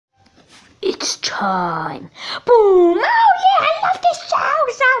It's time. Boom! Oh yeah, I love this show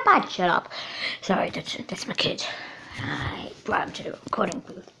so much. Shut up. Sorry, that's my kid. I brought him to the recording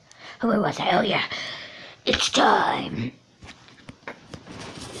booth. Where was I? Oh yeah. It's time.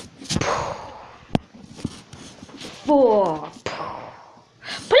 For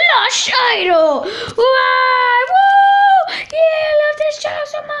Plush Idol! Why? Woo! Yeah, I love this show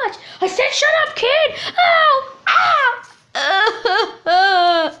so much. I said shut up, kid! Ow! Ow!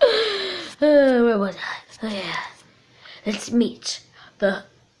 Where was I? Oh yeah. Let's meet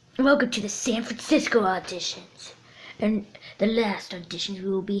welcome to the San Francisco auditions. And the last auditions we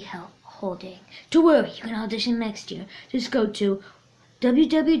will be holding. Don't worry, you can audition next year. Just go to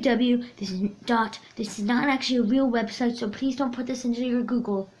www. This is not actually a real website, so please don't put this into your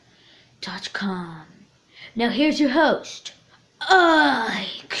Google.com. Now here's your host.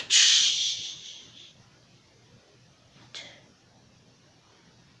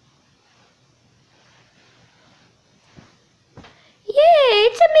 Yeah,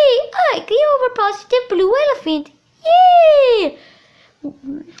 it's me, Ike, the overpositive blue elephant. Yay!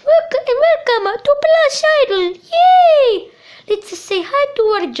 Welcome to Plush Idol. Yay! Let's just say hi to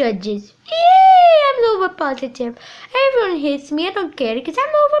our judges. Yay! I'm overpositive. Everyone hates me. I don't care because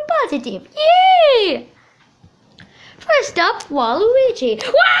I'm overpositive. Yay! First up, Waluigi.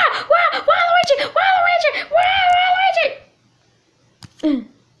 Wah! Wah! Waluigi! Waluigi! Waluigi!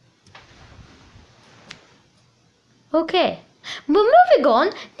 Okay. But moving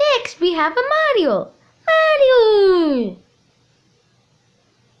on, next we have a Mario. Mario!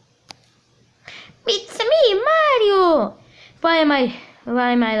 It's me, Mario! Why am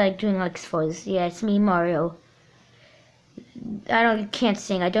I like doing like voice? Yeah, it's me, Mario. Can't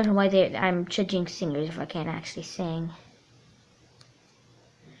sing. I don't know why I'm judging singers if I can't actually sing.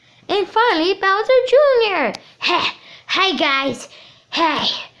 And finally, Bowser Jr. Hey guys. Hey.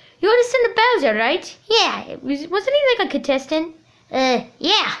 You understand the Bowser, right? Yeah. Wasn't he like a contestant?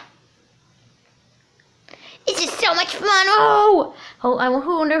 Yeah. This is so much fun. Oh, I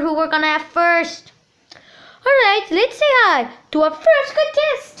wonder who we're gonna have first. Alright, let's say hi to our first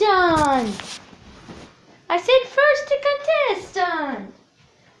contestant. I said first contestant.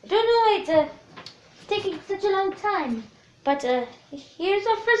 I don't know why it's taking such a long time. But here's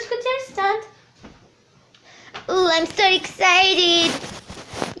our first contestant. Oh, I'm so excited.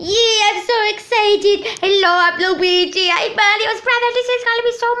 Yeah, I'm so excited. Hello, I'm Luigi. I'm Mario's brother. This is gonna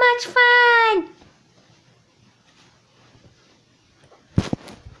be so much fun.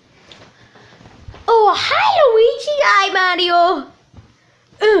 Oh, hi, Luigi. Hi, Mario.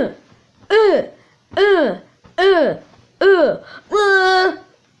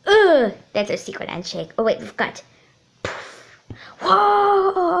 That's a secret handshake. Oh, wait, we've got.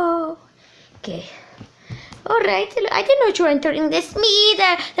 Whoa. Okay. Alright, I didn't know you were entering this. Me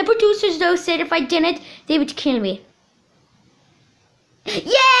either. The producers, though, said if I didn't, they would kill me.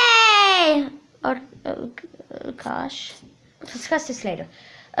 Yay! Gosh. We'll discuss this later.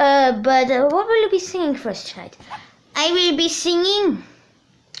 But what will you be singing first tonight? I will be singing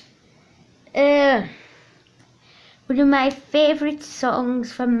one of my favorite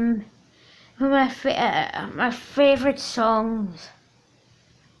songs from my favorite songs.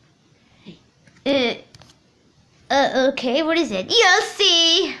 Okay, what is it? You'll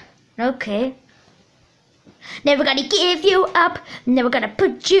see. Okay. Never gonna give you up. Never gonna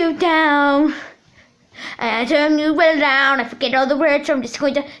put you down. I turn you well down. I forget all the words, so I'm just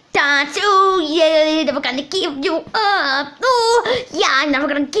going to dance. Oh yeah, never gonna give you up. Oh yeah, I'm never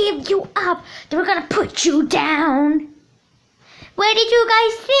gonna give you up. Never gonna put you down. What did you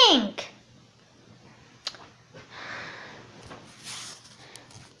guys think?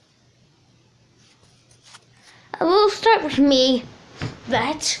 We'll start with me.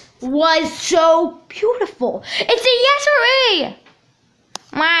 That was so beautiful. It's a yes or a.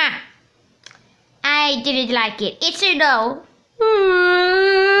 Mwah. I didn't like it. It's a no.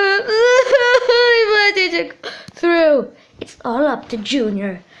 I wanted to go through. It's all up to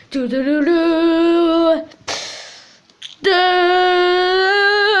Junior. I'm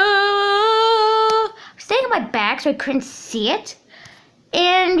staying on my back so I couldn't see it.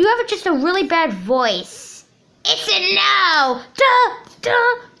 And you have just a really bad voice. It's a no.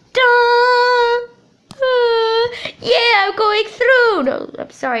 Yeah, I'm going through. No, I'm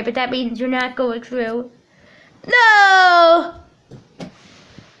sorry, but that means you're not going through. No.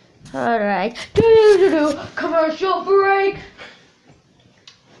 All right. Commercial break.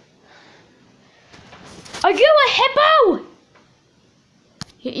 Are you a hippo?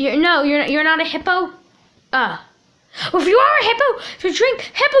 You're not a hippo. Well, if you are a hippo, so drink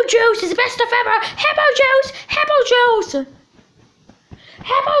hippo juice. It's the best stuff ever. Hippo juice. Hippo juice.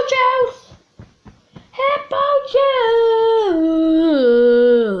 Hippo juice.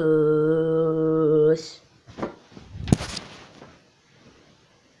 gorgeous.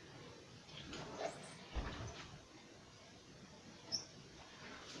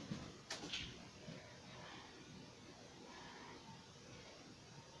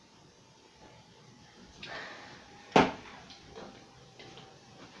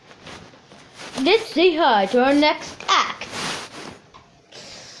 Let's say hi to our next act.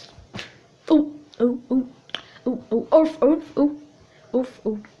 Oh, oh, oh, oh, oh, oof, oof, oof, oof,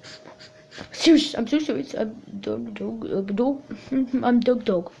 oof. Serious, I'm so serious. I'm dog. I'm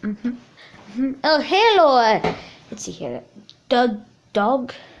dog. Oh, hello. Let's see here. Dog.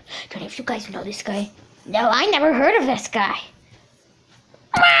 Don't know if you guys know this guy. No, I never heard of this guy.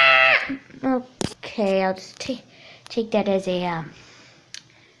 Okay, I'll just take that as a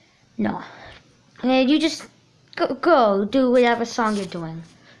no. You just go do whatever song you're doing.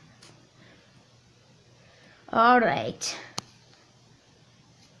 All right.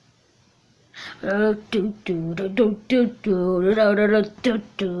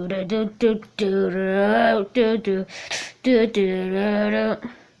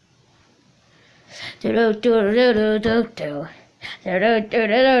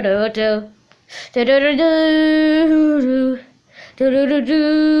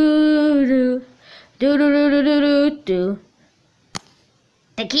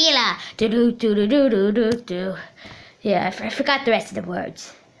 Tequila. Yeah, I forgot the rest of the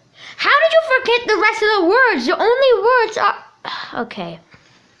words. How did you forget the rest of the words? The only words are... Okay.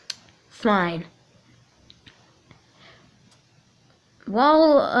 Fine.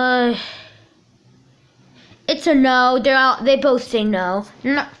 Well, it's a no. They both say no.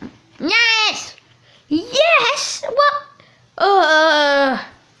 No. Yes! Yes! What?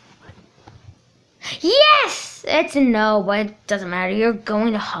 Yes! It's a no, but it doesn't matter. You're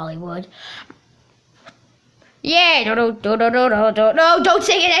going to Hollywood. Yeah, no, don't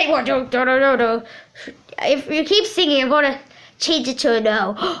sing it anymore. No. If you keep singing, I'm gonna change it to a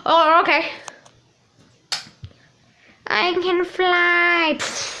no. Oh, okay. I can fly.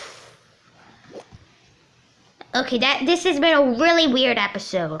 Okay, this has been a really weird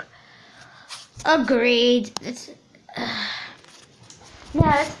episode. Agreed. Now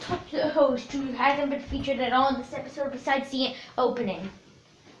let's talk to the host, who hasn't been featured at all in this episode besides the opening.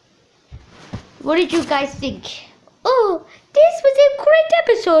 What did you guys think? Oh, this was a great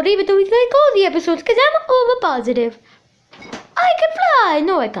episode, even though we like all the episodes, because I'm over positive. I can fly!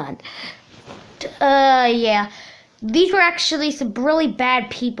 No, I can't. Yeah. These were actually some really bad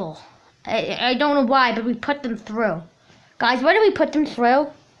people. I don't know why, but we put them through. Guys, why did we put them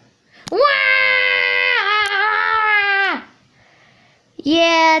through? Wah!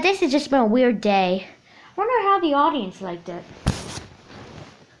 Yeah, this has just been a weird day. I wonder how the audience liked it.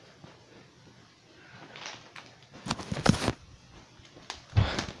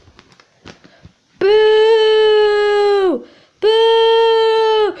 Boo!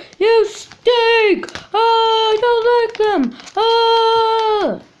 Boo! You stink! I don't like them!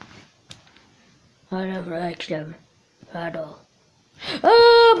 I don't like them at all.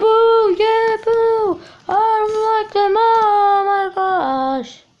 Oh, boo! Yeah, boo! I don't like them! Oh my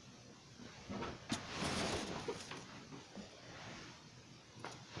gosh!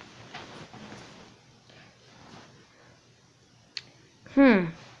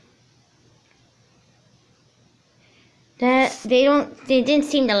 They didn't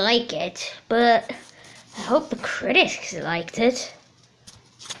seem to like it, but I hope the critics liked it.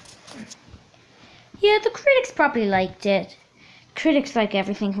 Yeah, the critics probably liked it. Critics like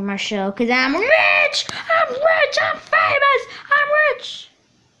everything from our show, because I'm rich! I'm rich! I'm famous! I'm rich!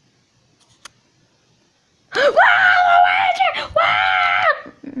 Wow!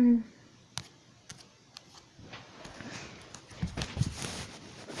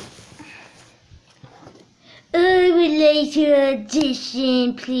 I would like to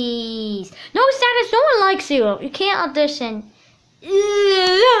audition, please. No, Status, no one likes you. You can't audition.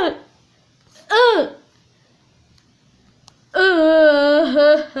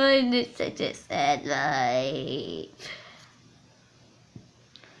 It's such a sad life.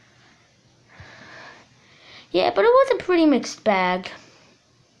 Yeah, but it was a pretty mixed bag.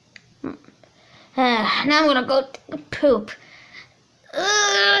 Now I'm gonna go poop.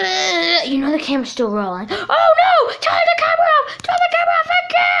 You know the camera's still rolling. Oh no! Turn the camera off! Turn the camera off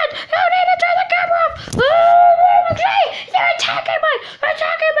again! You need to turn the camera off! Oh, okay! They're attacking me! They're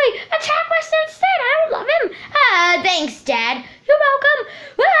attacking